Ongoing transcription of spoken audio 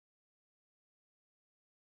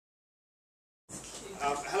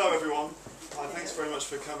Hello everyone, thanks very much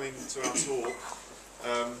for coming to our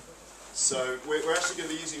talk. So we're actually going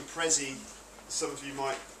to be using Prezi. Some of you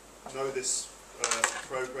might know this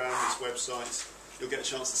program, this website. You'll get a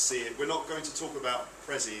chance to see it. We're not going to talk about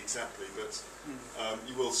Prezi exactly, but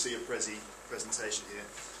you will see a Prezi presentation here.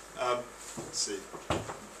 Let's see.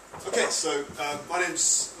 Okay, so my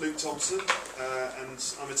name's Luke Thompson,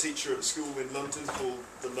 and I'm a teacher at a school in London called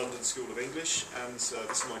the London School of English, and this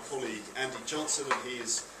is my colleague Andy Johnson, and he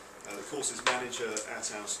is the courses manager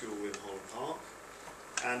at our school in Holland Park.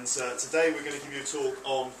 And today we're going to give you a talk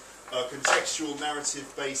on contextual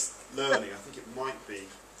narrative-based learning. I think it might be,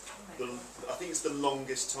 I think it's the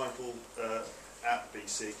longest title at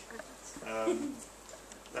BESIG.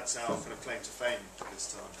 That's our kind of claim to fame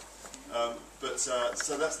this time.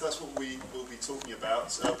 So that's what we will be talking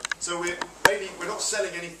about. So we're not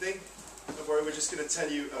selling anything. Don't worry, we're just going to tell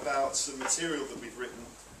you about some material that we've written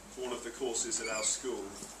for one of the courses at our school,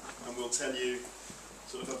 and we'll tell you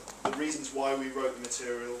sort of the reasons why we wrote the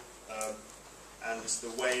material, and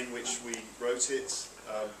the way in which we wrote it,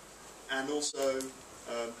 and also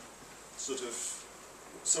sort of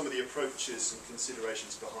some of the approaches and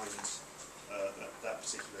considerations behind that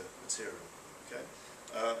particular material. Okay.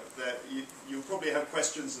 You'll probably have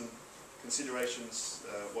questions and considerations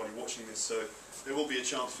while you're watching this, so there will be a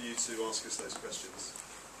chance for you to ask us those questions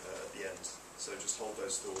at the end. So just hold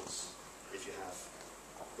those thoughts if you have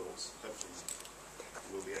thoughts. Hopefully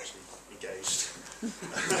you will be actually engaged.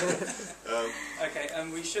 Okay,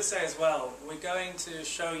 and we should say as well, we're going to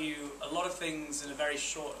show you a lot of things in a very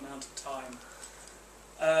short amount of time,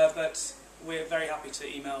 but we're very happy to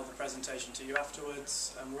email the presentation to you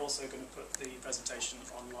afterwards, and we're also going to put the presentation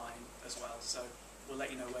online as well, so we'll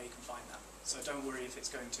let you know where you can find that. So don't worry if it's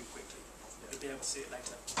going too quickly, you'll be able to see it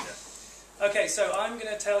later. Yeah. Okay, so I'm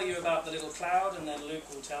going to tell you about the little cloud, and then Luke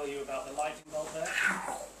will tell you about the lightning bolt there.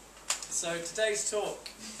 So today's talk,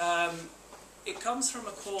 it comes from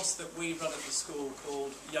a course that we run at the school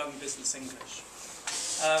called Young Business English.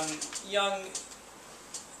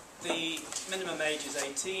 The minimum age is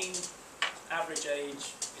 18. Average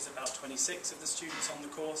age is about 26 of the students on the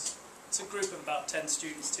course. It's a group of about 10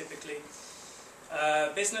 students typically.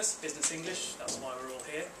 Business English, that's why we're all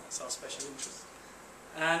here, that's our special interest.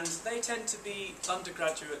 And they tend to be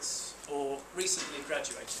undergraduates or recently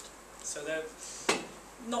graduated. So they're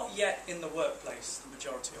not yet in the workplace, the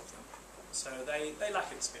majority of them. So they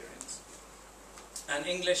lack experience. And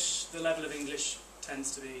English, the level of English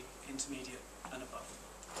tends to be intermediate and above.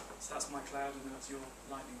 So that's my cloud, and that's your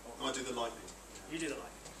lightning bolt. I do the lightning. You do the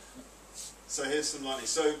lightning. So here's some lightning.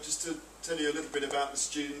 So just to tell you a little bit about the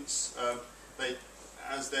students,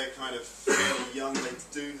 as they're kind of fairly young, they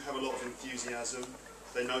do have a lot of enthusiasm.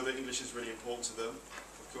 They know that English is really important to them,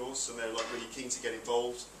 of course, and they're like really keen to get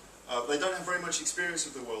involved. They don't have very much experience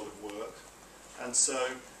of the world of work, and so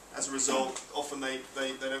as a result, often they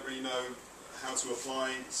don't really know how to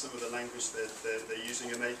apply some of the language they're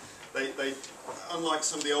using, and they unlike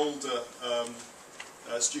some of the older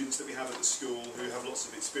students that we have at the school who have lots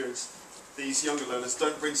of experience, these younger learners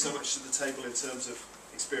don't bring so much to the table in terms of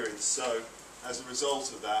experience. So as a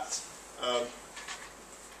result of that,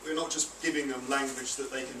 we're not just giving them language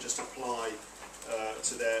that they can just apply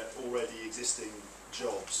to their already existing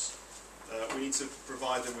jobs. We need to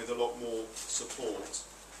provide them with a lot more support.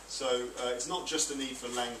 So it's not just a need for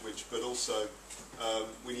language, but also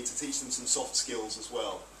we need to teach them some soft skills as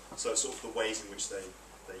well. So sort of the ways in which they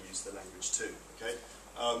use the language too. Okay,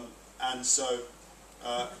 and so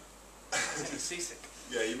seasick.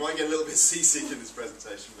 Yeah, you might get a little bit seasick in this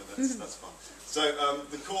presentation, but that's fine. So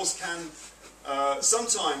the course can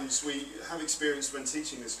sometimes we have experienced when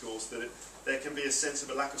teaching this course that there can be a sense of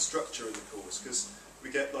a lack of structure in the course, because we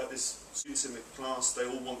get like this students in the class, they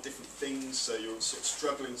all want different things, so you're sort of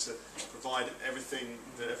struggling to provide everything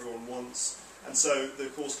that everyone wants, and so the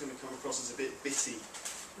course can come across as a bit bitty,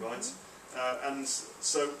 right? And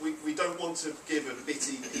so we don't want to give a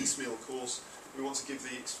bitty piecemeal course. We want to give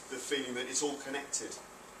the feeling that it's all connected,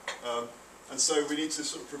 and so we need to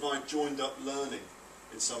sort of provide joined up learning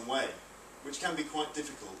in some way, which can be quite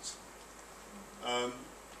difficult.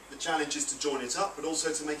 The challenge is to join it up, but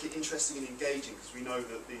also to make it interesting and engaging, because we know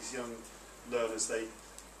that these young learners,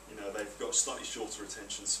 they've got a slightly shorter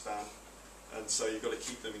attention span, and so you've got to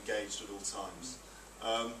keep them engaged at all times.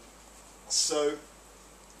 So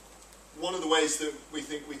one of the ways that we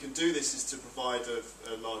think we can do this is to provide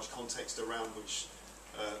a large context around which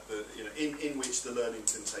in which the learning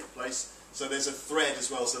can take place. So there's a thread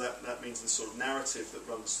as well, so that means the sort of narrative that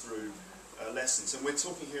runs through lessons. And we're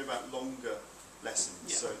talking here about longer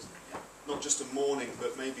lessons, so not just a morning,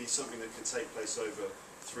 but maybe something that could take place over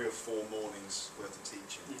 3 or 4 mornings worth of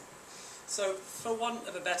teaching. Yeah. So, for want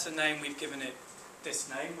of a better name, we've given it this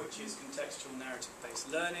name, which is contextual narrative-based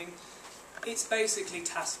learning. It's basically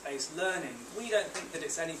task-based learning. We don't think that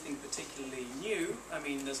it's anything particularly new. I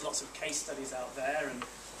mean, there's lots of case studies out there, and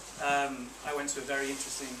I went to a very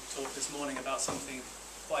interesting talk this morning about something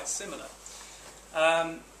quite similar.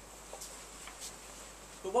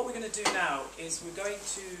 But what we're going to do now is we're going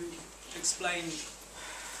to explain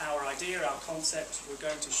our idea, our concept. We're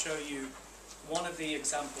going to show you one of the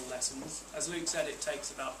example lessons. As Luke said, it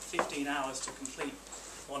takes about 15 hours to complete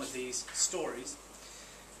one of these stories.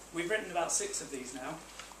 We've written about 6 of these now.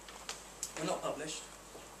 They're not published.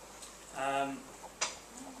 And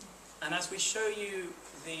as we show you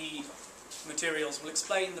the materials, we'll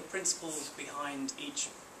explain the principles behind each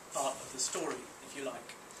part of the story, if you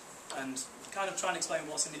like. And kind of try and explain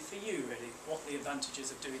what's in it for you, really. What the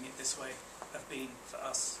advantages of doing it this way have been for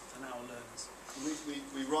us and our learners.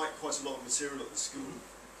 We write quite a lot of material at the school,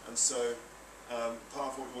 and so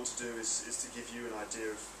part of what we want to do is to give you an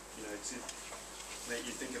idea of, you know, to make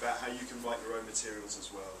you think about how you can write your own materials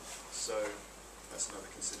as well. So that's another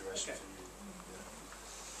consideration for you. Yeah.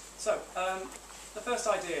 So the first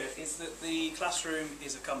idea is that the classroom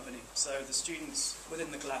is a company. So the students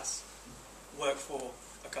within the class work for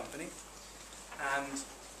a company, and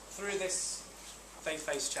through this they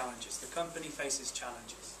face challenges. The company faces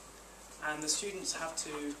challenges, and the students have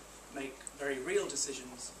to make very real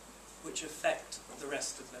decisions which affect the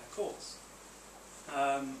rest of their course.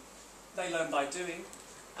 They learn by doing,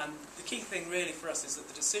 and the key thing really for us is that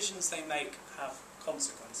the decisions they make have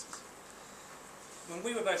consequences. When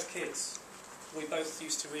we were both kids, we both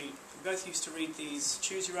used to read these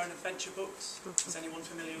choose your own adventure books. Is anyone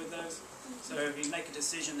familiar with those? So if you make a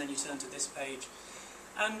decision, then you turn to this page.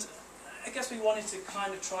 And I guess we wanted to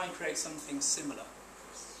kind of try and create something similar.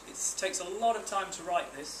 It takes a lot of time to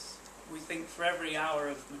write this. We think for every hour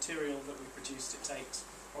of material that we produced, it takes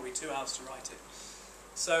probably 2 hours to write it.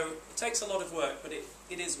 So it takes a lot of work, but it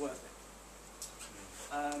is worth it.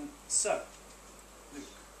 So, Luke,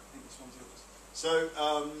 I think this one's yours. So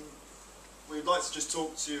we'd like to just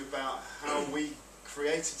talk to you about how we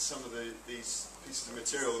created some of these pieces of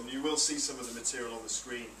material, and you will see some of the material on the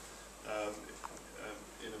screen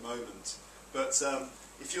in a moment. But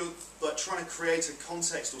if you're like trying to create a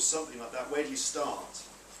context or something like that, where do you start?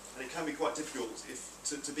 And it can be quite difficult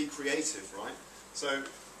to be creative, right? So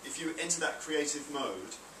if you enter that creative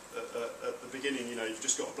mode at the beginning, you know, you've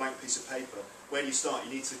just got a blank piece of paper. Where do you start?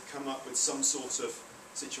 You need to come up with some sort of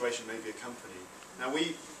situation, maybe a company. Now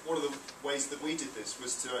one of the ways that we did this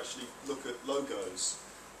was to actually look at logos.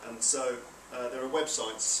 And so there are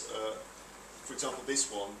websites, for example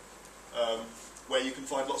this one, where you can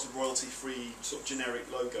find lots of royalty-free sort of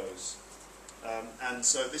generic logos. And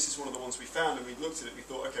so this is one of the ones we found, and we looked at it, we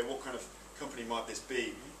thought, okay, what kind of company might this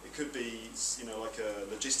be? It could be, you know, like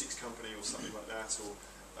a logistics company or something like that, or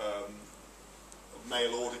a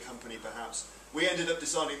mail order company perhaps. We ended up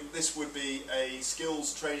deciding this would be a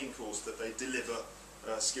skills training course that they deliver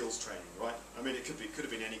skills training, right? I mean, it could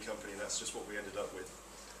have been any company, that's just what we ended up with.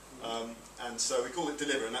 And so we call it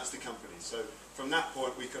Deliver, and that's the company. So from that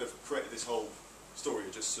point, we could have created this whole story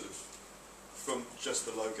just sort of from just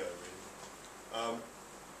the logo, really.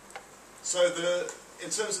 In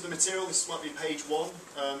terms of the material, this might be page 1,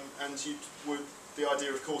 and the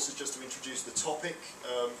idea, of course, is just to introduce the topic.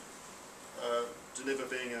 Deliver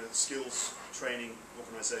being a skills training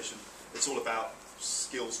organisation, it's all about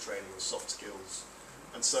skills training or soft skills.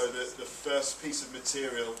 And so the first piece of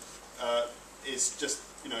material is just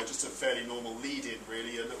a fairly normal lead-in,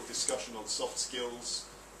 really, a little discussion on soft skills.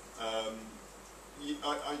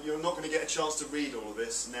 You're not going to get a chance to read all of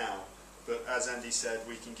this now, but as Andy said,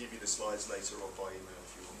 we can give you the slides later on by email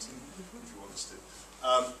if you want to, if you want us to.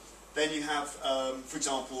 Then you have, for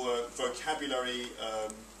example, a vocabulary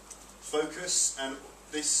focus, and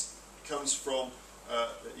this comes from,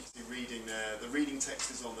 you can see reading there. The reading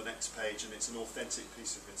text is on the next page, and it's an authentic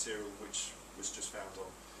piece of material which was just found on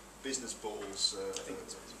Business Ball's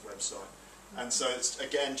website. And so it's,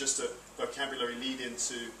 again, just a vocabulary lead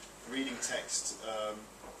into reading text,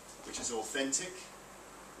 which is authentic.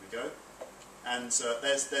 Here we go. And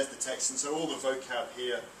there's the text, and so all the vocab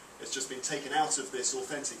here has just been taken out of this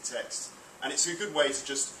authentic text. And it's a good way to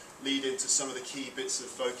just lead into some of the key bits of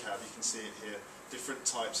vocab. You can see it here, different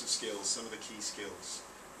types of skills, some of the key skills.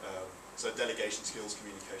 So delegation skills,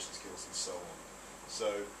 communication skills, and so on.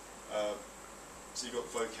 So you've got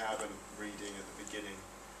vocab and reading at the beginning.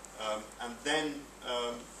 And then,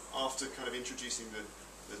 after kind of introducing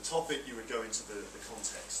the topic, you would go into the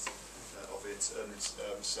context of it. And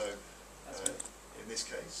in this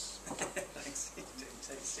case. Thanks.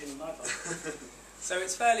 You're stealing my part. So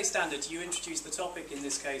it's fairly standard. You introduce the topic, in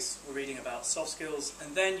this case we're reading about soft skills,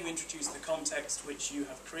 and then you introduce the context which you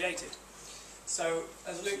have created. So,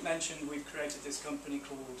 as Luke mentioned, we've created this company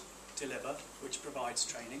called Deliver, which provides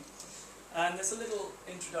training. And there's a little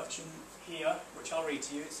introduction here, which I'll read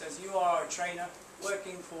to you. It says, "You are a trainer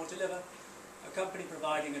working for Deliver, a company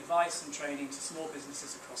providing advice and training to small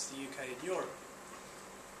businesses across the UK and Europe.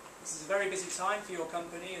 This is a very busy time for your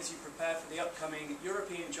company as you prepare for the upcoming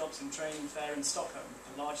European Jobs and Training Fair in Stockholm,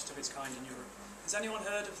 the largest of its kind in Europe." Has anyone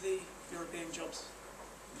heard of the European Jobs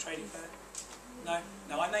and Training Fair? No?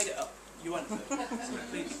 No, I made it up. You won't have heard of it. So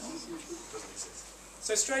please. Doesn't exist.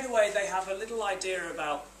 So straight away they have a little idea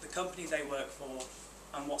about the company they work for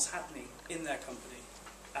and what's happening in their company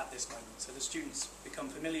at this moment. So the students become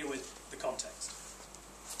familiar with the context.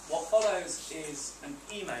 What follows is an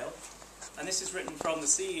email, and this is written from the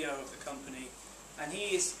CEO of the company, and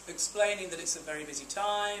he is explaining that it's a very busy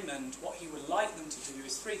time, and what he would like them to do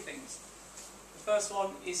is three things. The first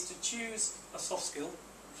one is to choose a soft skill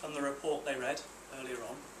from the report they read earlier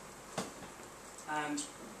on, and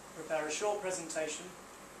prepare a short presentation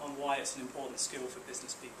on why it's an important skill for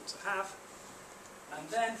business people to have, and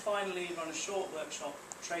then finally run a short workshop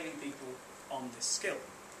training people on this skill.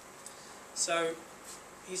 So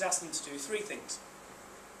he's asked them to do three things,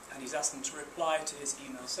 and he's asked them to reply to his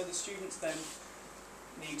email. So the students then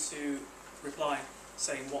need to reply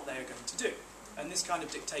saying what they are going to do, and this kind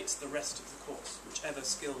of dictates the rest of the course, whichever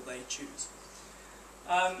skill they choose.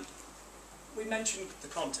 We mentioned the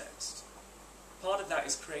context. Part of that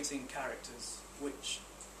is creating characters which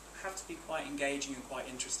have to be quite engaging and quite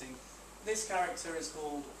interesting. This character is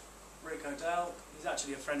called Rick O'Dell. He's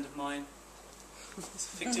actually a friend of mine.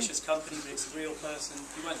 It's a fictitious company, but it's a real person.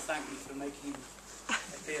 He won't thank me for making him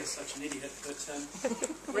appear such an idiot, but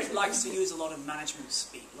Rick likes to use a lot of management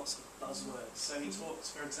speak, lots of buzzwords. So he talks,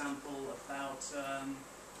 for example, about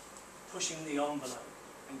pushing the envelope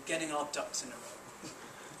and getting our ducks in a row.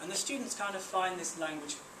 And the students kind of find this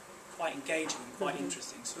language quite engaging and quite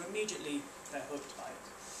interesting, so immediately they're hooked by it.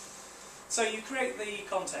 So you create the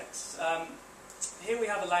context. Here we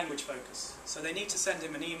have a language focus, so they need to send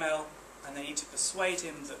him an email and they need to persuade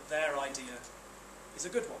him that their idea is a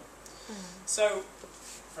good one. So,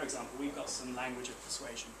 for example, we've got some language of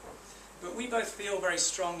persuasion, but we both feel very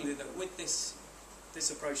strongly that with this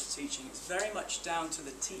approach to teaching, it's very much down to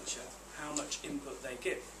the teacher how much input they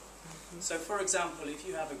give. So, for example, if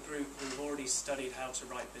you have a group who've already studied how to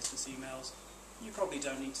write business emails, you probably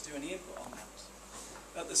don't need to do any input on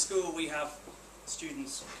that. At the school, we have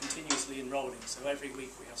students continuously enrolling, so every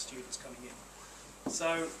week we have students coming in.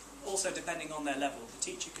 So, also depending on their level, the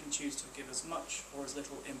teacher can choose to give as much or as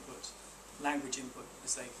little input, language input,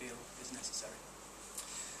 as they feel is necessary.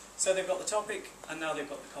 So they've got the topic, and now they've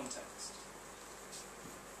got the context.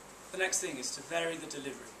 The next thing is to vary the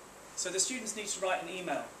delivery. So the students need to write an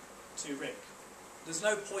email to Rick. There's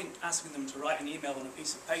no point asking them to write an email on a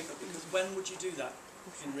piece of paper, because when would you do that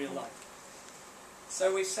in real life?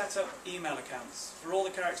 So we've set up email accounts. For all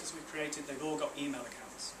the characters we've created, they've all got email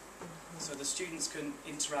accounts. So the students can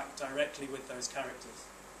interact directly with those characters.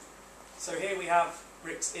 So here we have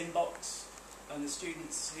Rick's inbox, and the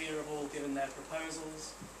students here have all given their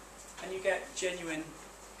proposals, and you get genuine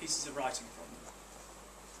pieces of writing from them.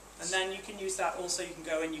 And then you can use that also, you can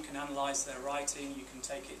go in, you can analyse their writing, you can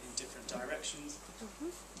take it in different directions.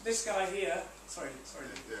 This guy here,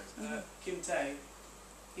 Kim Tae,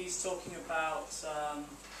 he's talking about,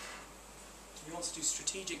 he wants to do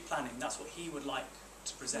strategic planning. That's what he would like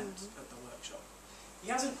to present at the workshop.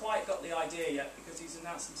 He hasn't quite got the idea yet, because he's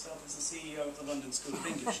announced himself as the CEO of the London School of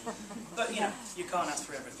English. But, you know, you can't ask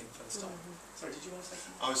for everything for the start. Sorry, did you want to say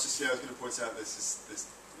something? I was going to point out this is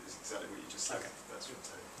exactly what you just said. Okay. That's what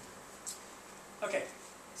I'm Okay,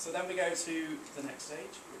 so then we go to the next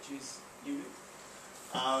stage, which is you.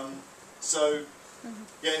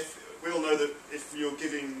 We all know that if you're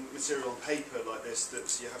giving material on paper like this,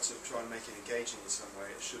 that you have to try and make it engaging in some way.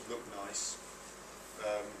 It should look nice.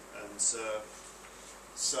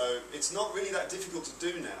 So it's not really that difficult to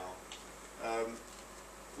do now.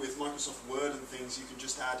 With Microsoft Word and things, you can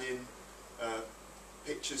just add in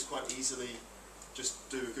pictures quite easily. Just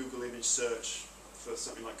do a Google image search for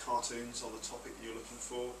something like cartoons on the topic that you're looking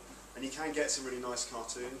for, and you can get some really nice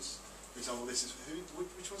cartoons. For example, this is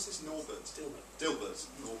which one's this? Norbert. Dilbert.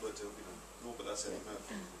 Norbert. Norbert. That's it. No.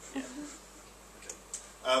 Yeah.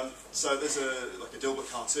 Okay. So there's a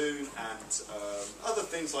Dilbert cartoon and other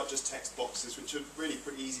things like just text boxes, which are really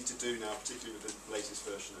pretty easy to do now, particularly with the latest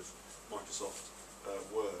version of Microsoft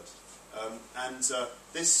Word.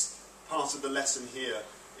 This part of the lesson here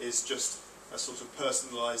is just a sort of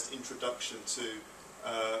personalised introduction to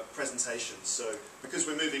presentations. So because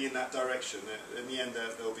we're moving in that direction, in the end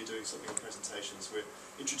they'll be doing something on presentations. We're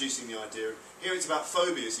introducing the idea. Here it's about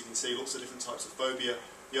phobias. You can see lots of different types of phobia.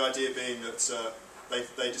 The idea being that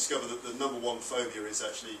they discover that the number one phobia is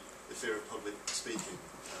actually the fear of public speaking,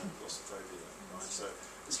 glossophobia. Right? So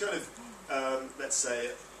it's kind of, let's say,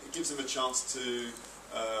 it gives them a chance to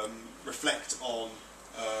reflect on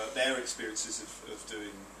their experiences of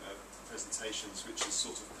doing presentations, which is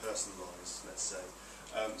sort of personalised, let's say.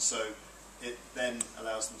 So it then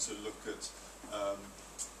allows them to look at,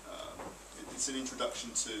 it's an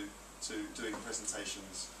introduction to doing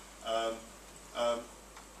presentations.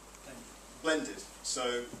 Blended.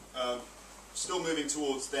 So still moving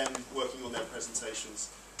towards them working on their presentations.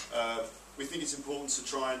 We think it's important to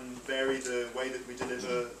try and vary the way that we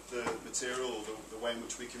deliver the material, or the way in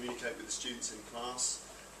which we communicate with the students in class.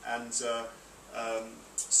 And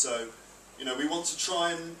so, you know, we want to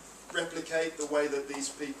try and replicate the way that these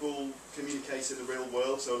people communicate in the real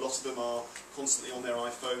world. So a lot of them are constantly on their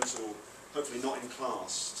iPhones, or hopefully not in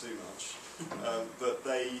class too much. But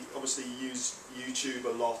they obviously use YouTube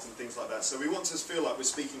a lot and things like that. So we want to feel like we're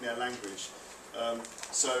speaking their language.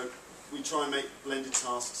 So we try and make blended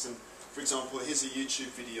tasks. And for example, here's a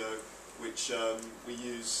YouTube video which we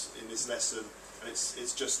use in this lesson, and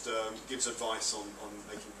it's just gives advice on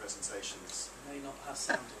making presentations. May not have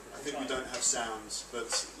sound. I think we don't have sounds,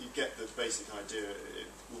 but you get the basic idea.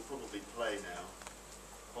 It will probably play now.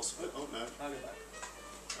 Possibly. Oh no. Oh,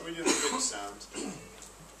 we do have a bit of sound.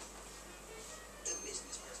 A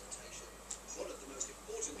business presentation, one of the most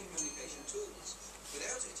important communication tools.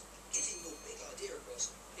 Without it, getting your big idea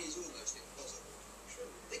across is almost impossible.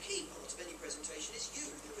 The key part of any presentation is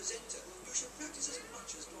you, the presenter. You should practice as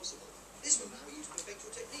much as possible. This will allow you to perfect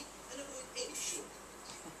your technique and avoid any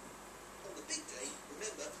shortcuts. On the big day,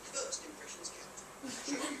 remember, first impressions count.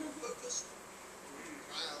 Show you focus,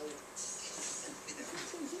 proud, and without.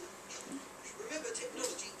 Remember,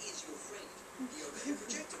 technology is your friend. The overhead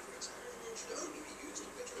projector, for example, should only be used to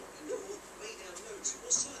better open or weigh down notes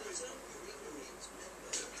or silence an unruly audience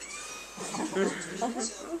member.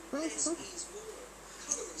 Less is more.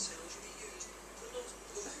 Colour and sound should be used, but not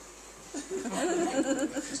all.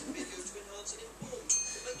 Video to enhance and inform,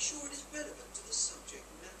 but make sure it is relevant to the subject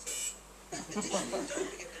matter. Additionally, don't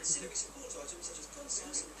forget ancillary support items such as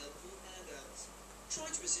concise and helpful handouts. Try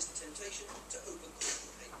to resist the temptation to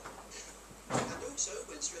overcopy paper. And also,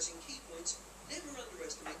 when stressing key points, never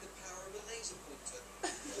underestimate the power of a laser pointer.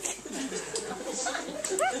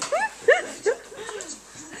 You'll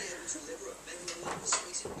be able to deliver a memorable and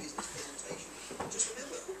persuasive business presentation. Just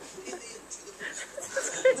remember, in the end, to the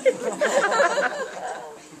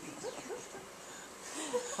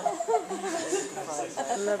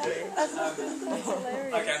Lovely.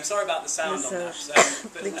 Okay, I'm sorry about the sound on that.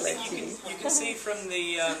 But I think you can see from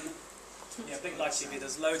the Blink Light TV,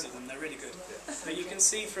 there's loads of them. They're really good. But you can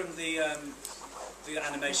see from the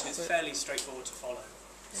animation, it's fairly straightforward to follow.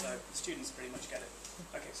 So the students pretty much get it.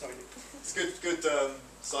 Okay, sorry, Luke. It's a good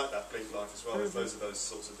site, that Blink Life as well. There's loads of those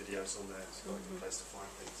sorts of videos on there. It's quite a good place to find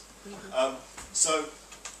things. So,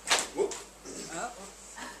 whoop. That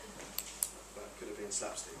could have been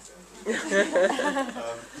slapstick there.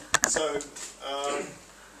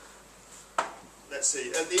 Let's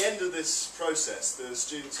see. At the end of this process, the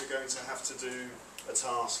students are going to have to do a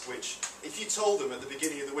task which, if you told them at the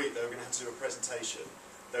beginning of the week they were going to have to do a presentation,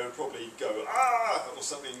 they would probably go, ah, or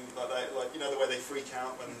something like that, like, you know, the way they freak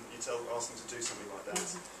out when you ask them to do something like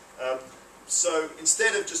that. So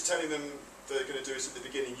instead of just telling them they're going to do it at the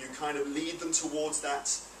beginning, you kind of lead them towards that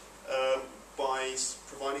by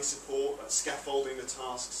providing support, scaffolding the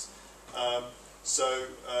tasks.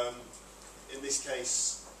 In this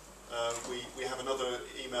case, we have another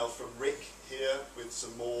email from Rick here with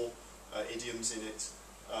some more idioms in it,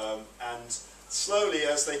 and slowly,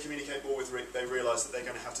 as they communicate more with Rick, they realise that they're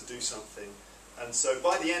going to have to do something. And so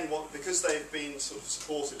by the end, because they've been sort of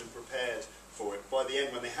supported and prepared for it, by the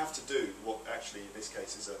end when they have to do what actually in this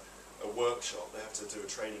case is a workshop, they have to do a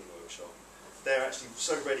training workshop, they're actually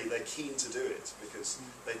so ready, they're keen to do it because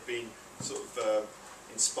they've been sort of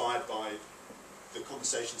inspired by the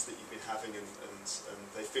conversations that you've been having, and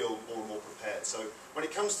they feel more and more prepared. So when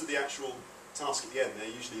it comes to the actual task at the end, they're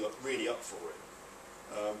usually really up for it.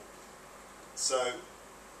 So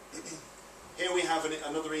here we have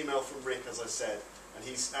another email from Rick, as I said, and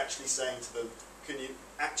he's actually saying to them,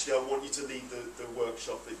 I want you to lead the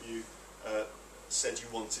workshop that you said you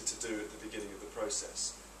wanted to do at the beginning of the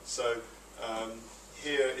process. So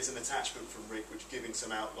here is an attachment from Rick which giving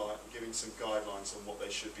some guidelines on what they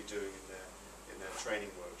should be doing in their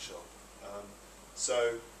training workshop.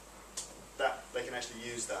 so that they can actually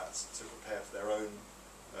use that to prepare for their own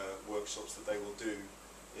workshops that they will do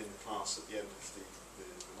in the class at the end of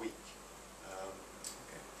the week.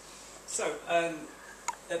 So,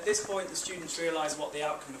 at this point the students realise what the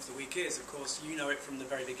outcome of the week is. Of course, you know it from the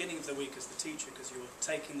very beginning of the week as the teacher, because you're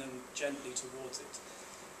taking them gently towards it.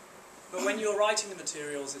 But when you're writing the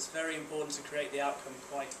materials, it's very important to create the outcome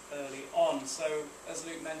quite early on. So, as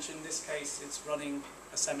Luke mentioned, in this case it's running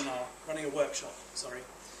a workshop, sorry.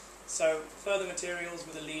 So, further materials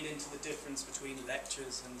with a lead into the difference between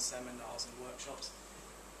lectures and seminars and workshops.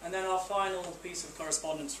 And then our final piece of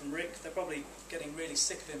correspondence from Rick. They're probably getting really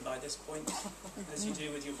sick of him by this point, as you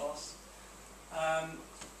do with your boss.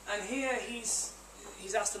 And here he's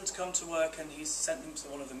asked them to come to work, and he's sent them to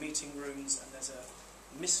one of the meeting rooms, and there's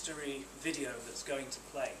a mystery video that's going to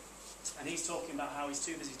play. And he's talking about how he's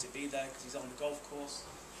too busy to be there because he's on the golf course,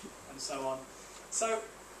 and so on. So,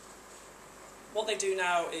 what they do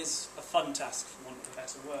now is a fun task, for want of a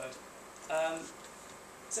better word.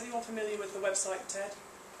 Is anyone familiar with the website TED?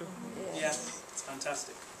 Yeah, it's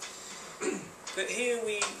fantastic. But here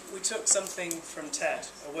we took something from TED,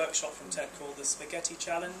 a workshop from TED called the Spaghetti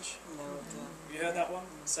Challenge. No. Have you heard that one?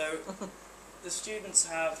 So the students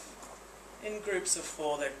have, in groups of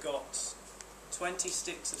 4, they've got 20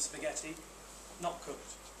 sticks of spaghetti, not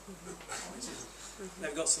cooked.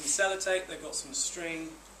 They've got some sellotape, they've got some string,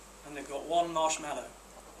 and they've got 1 marshmallow.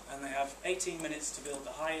 And they have 18 minutes to build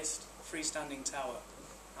the highest freestanding tower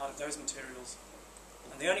out of those materials.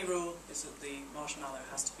 And the only rule is that the marshmallow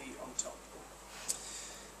has to be on top.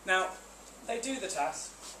 Now, they do the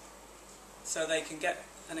task so they can get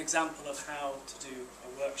an example of how to do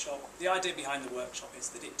a workshop. The idea behind the workshop is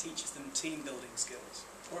that it teaches them team building skills,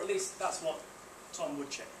 or at least that's what Tom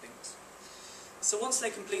Woodcheck thinks. So once they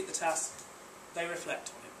complete the task, they reflect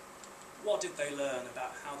on it. What did they learn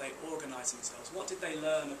about how they organise themselves? What did they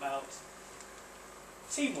learn about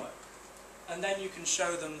teamwork? And then you can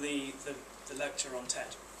show them the lecture on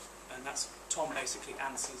TED, and that's Tom basically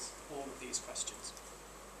answers all of these questions.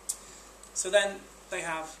 So then they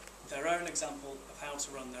have their own example of how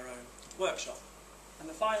to run their own workshop. And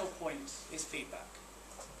the final point is feedback.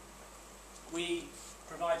 We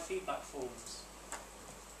provide feedback forms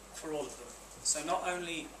for all of them. So not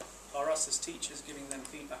only are us as teachers giving them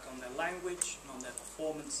feedback on their language and on their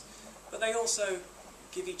performance, but they also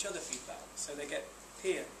give each other feedback, so they get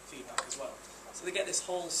peer feedback as well. So they get this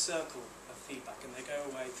whole circle of feedback, and they go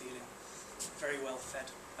away feeling very well fed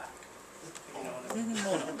back, if you know what I mean,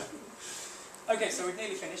 or not. Okay, so we've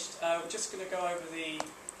nearly finished. We're just going to go over the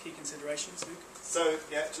key considerations, Luke. So,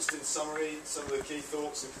 yeah, just in summary, some of the key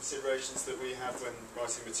thoughts and considerations that we have when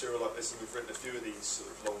writing material like this, and we've written a few of these sort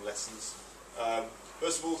of long lessons.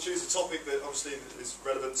 First of all, choose a topic that obviously is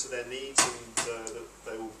relevant to their needs and that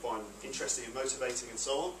they will find interesting and motivating and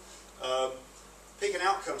so on. Pick an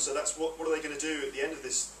outcome, so that's what are they going to do at the end of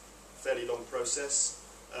this fairly long process.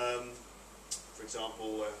 For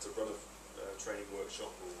example, to run a training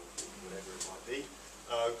workshop or whatever it might be.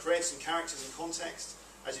 Create some characters and context.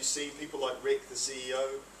 As you see, people like Rick, the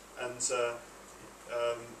CEO, and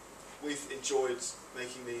we've enjoyed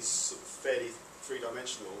making these sort of fairly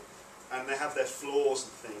three-dimensional, and they have their flaws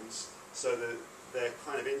and things, so that they're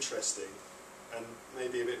kind of interesting and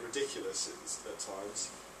maybe a bit ridiculous at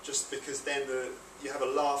times, just because then you have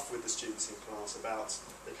a laugh with the students in class about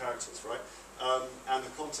the characters, right? And the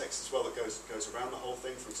context as well that goes around the whole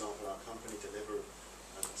thing, for example, our company, Deliver,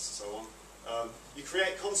 and so on. You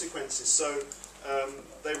create consequences, so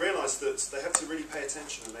they realise that they have to really pay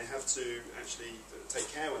attention, and they have to actually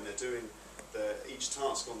take care when they're doing each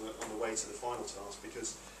task on the way to the final task,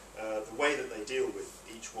 because the way that they deal with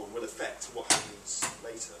each one will affect what happens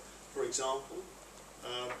later. For example,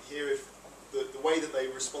 here if the way that they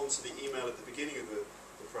respond to the email at the beginning of the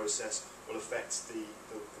process will affect the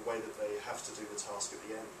way that they have to do the task at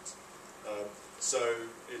the end. So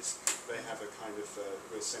they have a kind of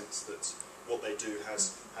real sense that what they do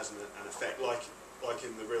has an effect, like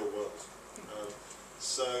in the real world.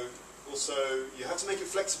 So also you have to make it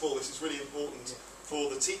flexible. This is really important for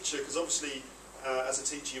the teacher, because obviously as a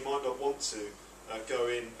teacher you might not want to go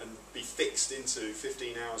in and be fixed into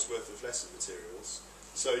 15 hours worth of lesson materials.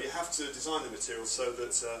 So you have to design the material so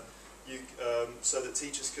that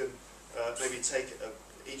teachers can maybe take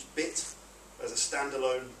each bit as a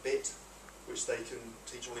standalone bit, which they can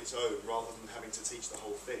teach on its own, rather than having to teach the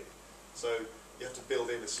whole thing. So you have to build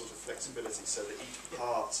in a sort of flexibility so that each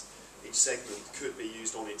part, each segment could be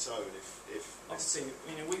used on its own if Obviously,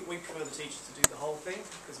 we prefer the teachers to do the whole thing,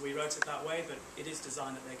 because we wrote it that way, but it is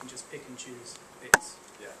designed that they can just pick and choose bits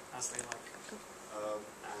as they like.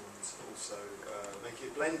 and also making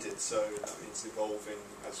it blended. So that means evolving,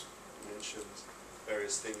 as mentioned,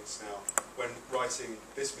 various things. Now, when writing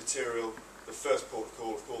this material, the first port of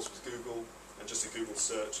call, of course, was Google, and just a Google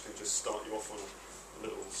search can just start you off on a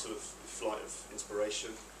little sort of flight of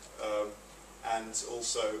inspiration. And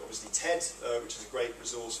also, obviously, TED, which is a great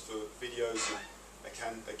resource for videos, and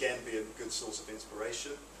can, again, be a good source of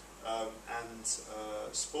inspiration. And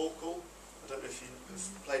Sporkle, I don't know if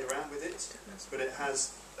you've played around with it, but it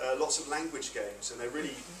has lots of language games, and they're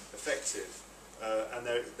really effective. And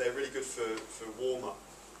they're really good for warm-up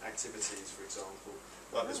activities, for example.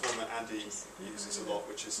 Like there's one that Andy uses a lot,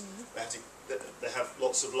 which is they have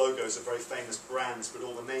lots of logos of very famous brands, but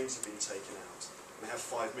all the names have been taken out. And they have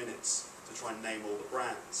 5 minutes to try and name all the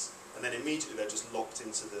brands. And then immediately they're just locked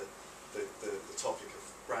into the topic of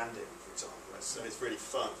branding, for example. And it's really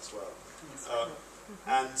fun as well.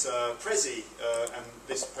 And Prezi, and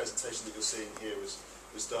this presentation that you're seeing here was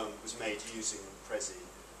made using Prezi,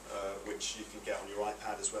 which you can get on your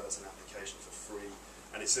iPad as well as an application for free.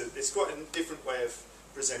 And it's quite a different way of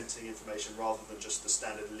presenting information rather than just the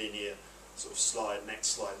standard linear sort of slide,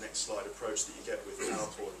 next slide approach that you get with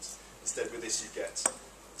PowerPoint. Instead, with this, you get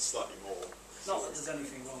slightly more. Not that there's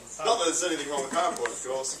anything wrong with PowerPoint. Not that there's anything wrong with PowerPoint, of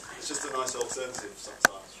course. It's just a nice alternative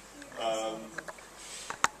sometimes.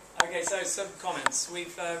 Okay, so some comments.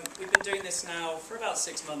 We've been doing this now for about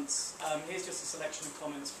 6 months. Here's just a selection of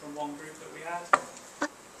comments from one group that we had.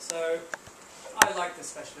 So, I like the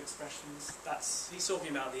special expressions. He's talking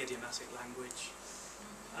about the idiomatic language.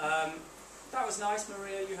 That was nice,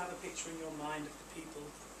 Maria. You have a picture in your mind of the people.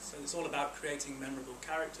 So it's all about creating memorable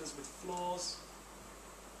characters with flaws.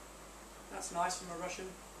 That's nice from a Russian.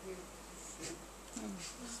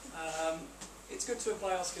 It's good to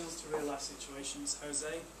apply our skills to real-life situations,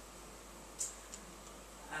 Jose.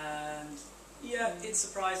 And yeah, it's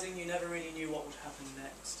surprising. You never really knew what would happen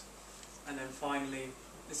next. And then finally,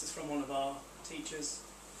 this is from one of our teachers.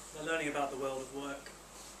 They're learning about the world of work,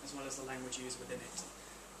 as well as the language used within it.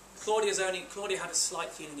 Claudia had a slight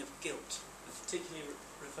feeling of guilt, particularly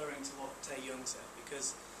referring to what Tae Young said,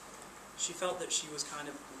 because she felt that she was kind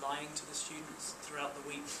of lying to the students throughout the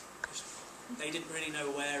week. They didn't really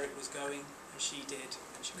know where it was going, and she did,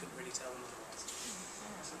 and she couldn't really tell them otherwise.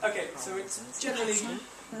 Okay, so it's generally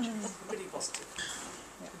pretty positive.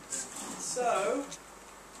 So,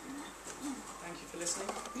 thank you for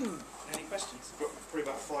listening. Any questions? We've got probably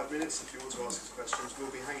about 5 minutes if you want to ask us questions.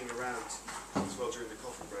 We'll be hanging around as well during the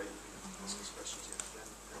coffee break. You can ask us questions.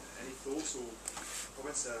 Any thoughts or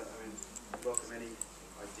comments? I mean, welcome any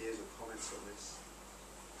ideas or comments on this.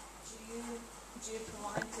 Do you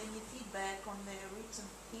provide any feedback on the written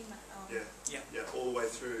email? Yeah, all the way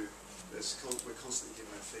through. We're constantly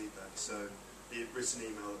giving them feedback. So the written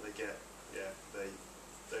email that they get, they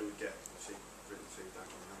would get written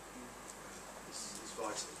feedback on that. It's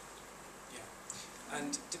vital. Yeah,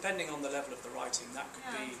 and depending on the level of the writing, that could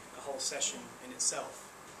be a whole session in itself.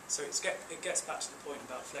 So it gets back to the point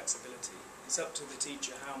about flexibility. It's up to the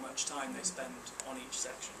teacher how much time they spend on each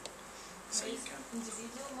section. So you can.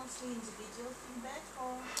 Mostly individual feedback,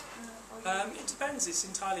 or it depends. It's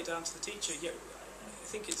entirely down to the teacher. Yeah, I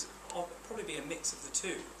think it's probably be a mix of the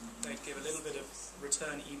two. They'd give a little bit of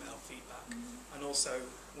return email feedback, and also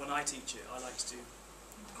when I teach it, I like to do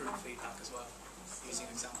group feedback as well, using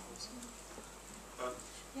examples. We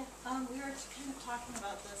were kind of talking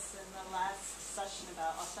about this in the last session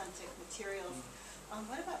about authentic materials.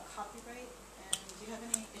 What about copyright? And do you have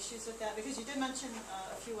any issues with that? Because you did mention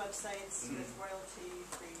a few websites with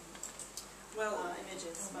royalty-free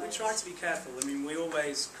images. We try to be careful. I mean, we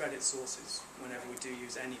always credit sources whenever we do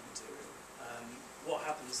use any material. What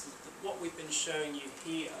happens, what we've been showing you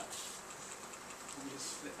here, let me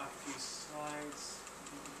just flip back a few slides.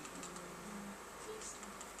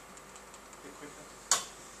 A bit quicker.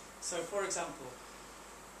 So, for example,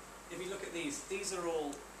 if you look at these are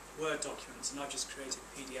all Word documents, and I've just created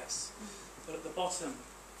PDFs. But at the bottom,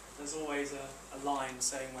 there's always a line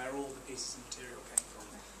saying where all the pieces of material came from.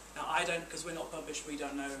 Now, because we're not published, we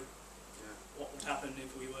don't know what would happen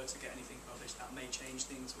if we were to get anything published. That may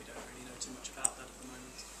change things. We don't really know too much about that at the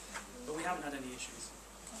moment. But we haven't had any issues.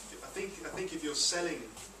 I think if you're selling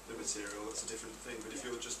the material, that's a different thing. But if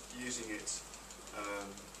you're just using it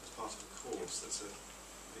as part of a course, I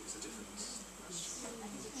think it's a different question.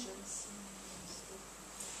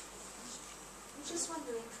 I'm just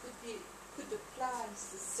wondering if we could apply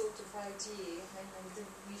this sort of idea, and then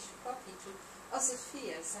we should copy to other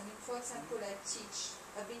fields. I mean, for example,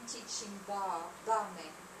 I've been teaching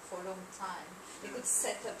barmen for a long time. They could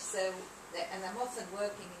set up and I'm often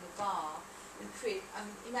working in a bar and create. I'm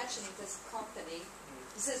imagining this company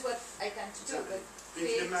This is what I tend to do. Exactly. But You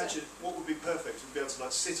can imagine what would be perfect would be able to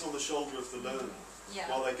like sit on the shoulder of the learner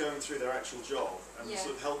while they're going through their actual job and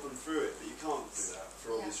sort of help them through it. But you can't do that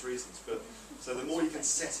for obvious reasons. But so the more you can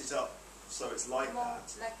set it up so it's like more that.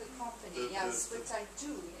 like a company. Yes, what I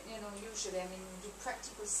do. You know, usually I mean do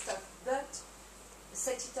practical stuff, but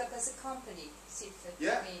set it up as a company. See if it,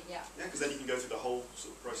 I mean, because then you can go through the whole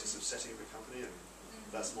sort of process of setting up a company, and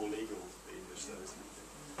that's more legal English, though, isn't it?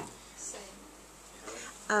 Same.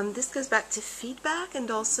 This goes back to feedback and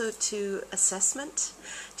also to assessment.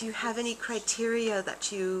 Do you have any criteria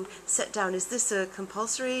that you set down? Is this a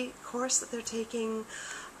compulsory course that they're taking?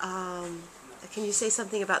 Can you say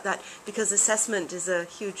something about that? Because assessment is a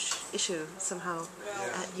huge issue somehow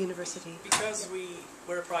at university. Because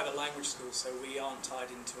we're a private language school, so we aren't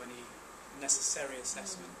tied into any necessary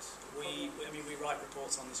assessment. We write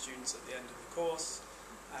reports on the students at the end of the course,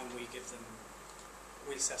 and we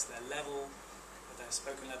assess their level, their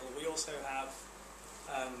spoken level. We also have,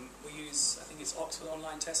 we use, I think it's Oxford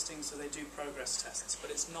online testing, so they do progress tests,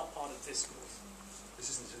 but it's not part of this course. This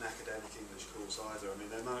isn't an academic English course either. I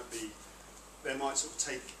mean, they might sort of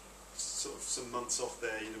take sort of some months off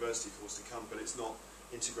their university course to come, but it's not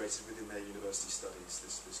integrated within their university studies.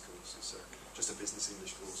 This course is just a business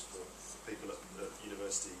English course for people at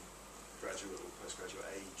university graduate or postgraduate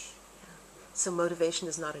age. So motivation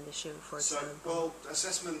is not an issue, for example. Well,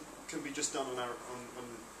 assessment can be just done on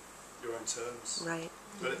your own terms. Right.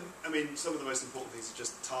 But I mean, some of the most important things are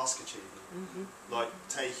just task achievement. Like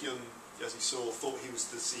Tae-hyun, as you saw, thought he was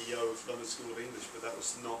the CEO of London School of English, but that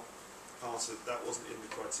was not that wasn't in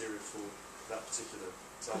the criteria for that particular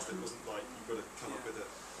task. It wasn't like you've got to come up with it.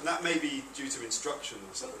 And that may be due to instruction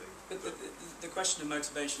or something. But the question of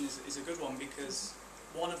motivation is a good one, because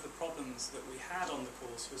one of the problems that we had on the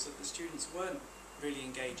course was that the students weren't really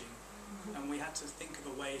engaging, and we had to think of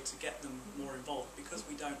a way to get them more involved because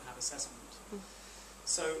we don't have assessment.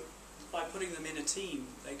 So by putting them in a team,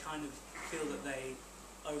 they kind of feel that they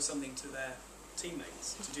owe something to their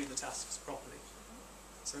teammates to do the tasks properly.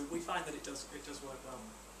 So we find that it does work well.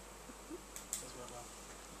 It does work well.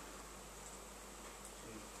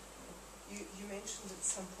 You mentioned at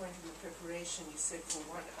some point in the preparation, you said for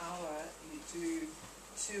 1 hour you do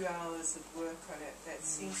 2 hours of work on it. That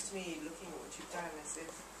seems to me, looking at what you've done, as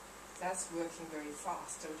if that's working very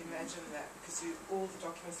fast. I would imagine that because all the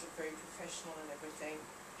documents look very professional and everything.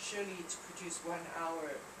 Surely to produce 1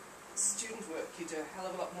 hour student work, you do a hell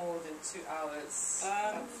of a lot more than 2 hours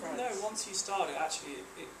up front. No, once you start it, actually,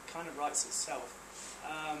 it kind of writes itself.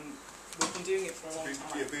 We've been doing it for a long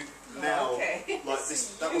time. Now, like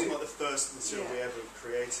this, that wasn't like the first material we ever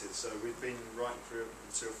created, so we've been writing through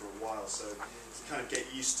material for a while, so to kind of get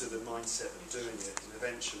used to the mindset of doing it, and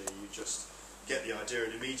eventually you just get the idea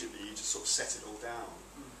and immediately you just sort of set it all down.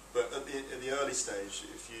 But at the early stage,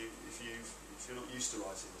 if you're not used to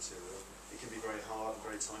writing material, it can be very hard and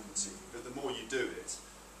very time consuming. But the more you do it,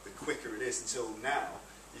 the quicker it is, until now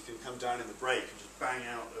you can come down in the break and just bang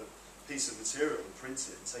out a piece of material and print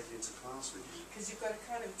it and take it into class with you. Because you've got a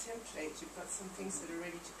kind of template, you've got some things that are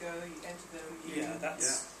ready to go, you enter them.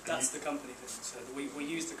 That's the company thing. So we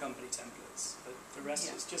use the company templates, but the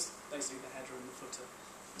rest is just basically the header and the footer.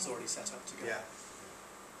 It's already set up to go.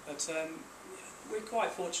 But we're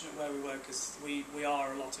quite fortunate where we work, because we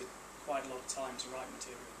are allotted quite a lot of time to write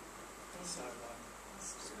material. So,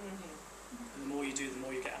 and the more you do, the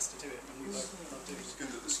more you get asked to do it, and we both love doing it. It's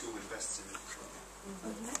good that the school invests in it.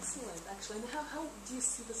 Excellent, actually. And how do you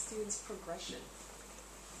see the students' progression?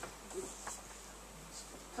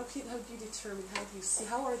 How do you determine,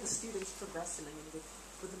 how are the students progressing, I mean, with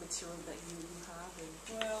the material that you have? And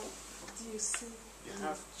well, do you see... You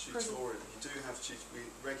have tutorial. You do have we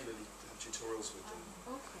regularly have tutorials with them,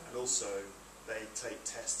 and also they take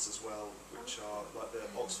tests as well, which are like the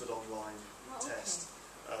Oxford online test,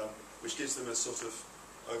 which gives them a sort of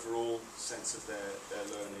overall sense of their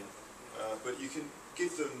learning. But you can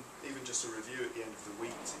give them even just a review at the end of the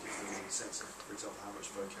week to give them a sense of, for example, how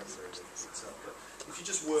much vocabulary they've picked up. But if you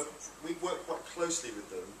just we work quite closely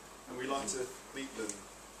with them, and we like to meet them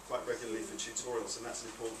quite regularly for tutorials, and that's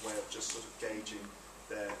an important way of just sort of gauging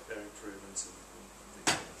their improvements and things like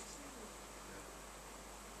that.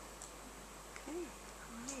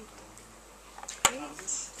 Okay, great.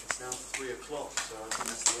 It's now 3 o'clock, so I think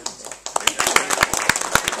that's the end.